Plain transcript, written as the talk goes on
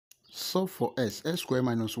solve for s square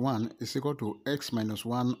minus 1 is equal to x minus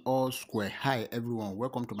 1 all square. Hi everyone,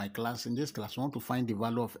 welcome to my class. In this class, I want to find the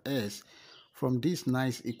value of s from this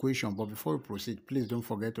nice equation. But before we proceed, please don't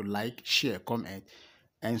forget to like, share, comment,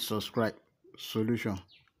 and subscribe. Solution.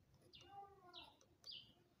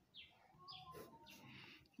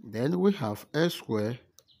 Then we have s square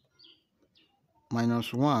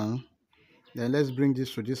minus 1. Then let's bring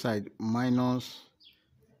this to this side. Minus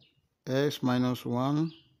x minus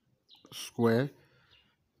 1 square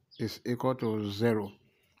is equal to 0.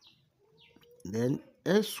 Then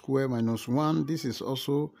s square minus 1, this is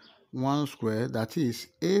also 1 square, that is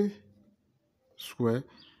a square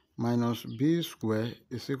minus b square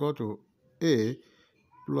is equal to a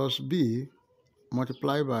plus b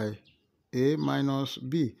multiplied by a minus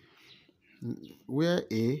b, where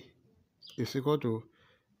a is equal to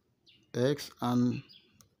x and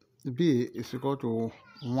b is equal to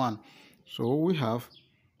 1. So we have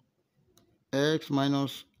x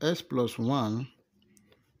plus 1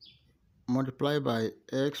 multiplied by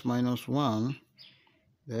x minus 1,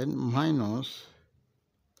 then minus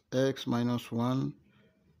x minus 1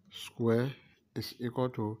 square is equal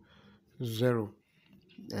to 0.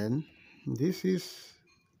 Then this is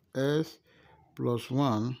s plus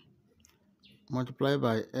 1 multiplied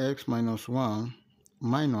by x minus 1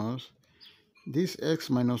 minus this x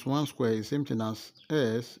minus 1 square is same thing as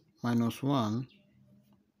s minus 1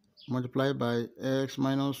 multiplied by x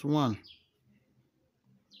minus 1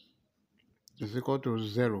 is equal to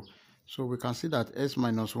 0. So we can see that x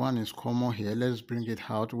minus 1 is common here. Let's bring it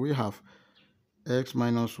out. We have x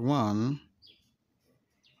minus 1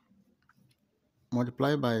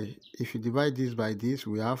 multiplied by, if you divide this by this,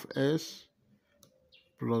 we have s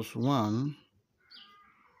plus 1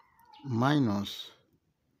 minus,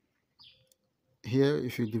 here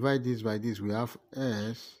if you divide this by this, we have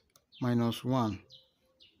s minus 1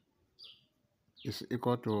 is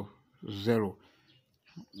equal to 0.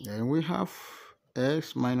 Then we have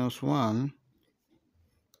x minus 1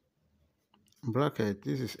 bracket,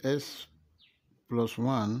 this is s plus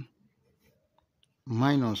 1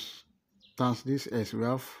 minus times this s, we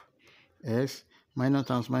have s minus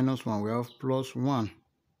times minus 1, we have plus 1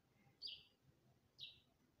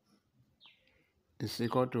 is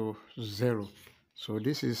equal to 0. So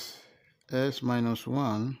this is s minus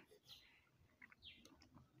 1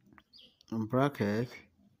 bracket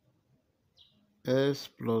s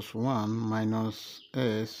plus 1 minus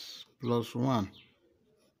s plus 1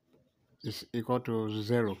 is equal to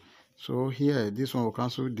 0. So here, this one will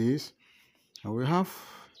cancel this, and we have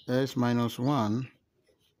s minus 1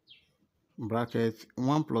 bracket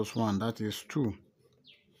 1 plus 1, that is 2,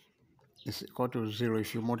 is equal to 0.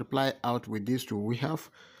 If you multiply out with these two, we have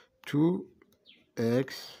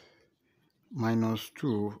 2x minus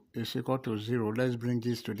 2 is equal to 0. Let's bring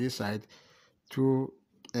this to this side.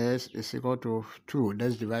 2s is equal to 2.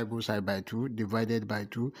 Let's divide both sides by 2. Divided by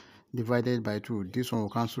 2. Divided by 2. This one will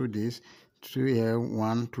cancel this. 2 here,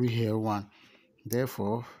 1. 2 here, 1.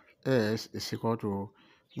 Therefore, s is equal to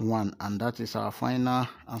 1. And that is our final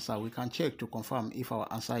answer. We can check to confirm if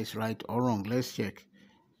our answer is right or wrong. Let's check.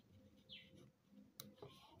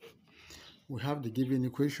 We have the given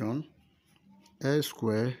equation. S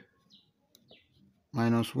square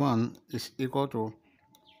minus 1 is equal to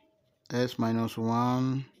s minus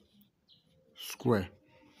 1 square.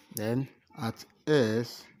 Then at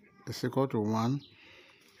s is equal to 1,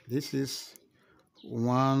 this is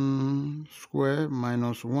 1 square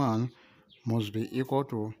minus 1 must be equal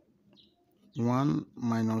to 1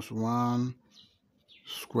 minus 1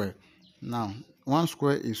 square. Now 1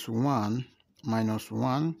 square is 1 minus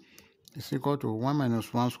 1 is equal to 1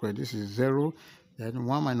 minus 1 square. This is 0. Then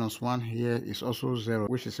 1 minus 1 here is also 0,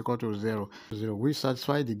 which is equal to 0. 0. We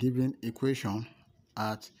satisfy the given equation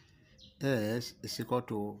at s is equal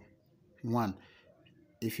to 1.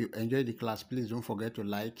 If you enjoyed the class, please don't forget to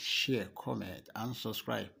like, share, comment, and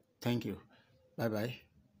subscribe. Thank you. Bye-bye.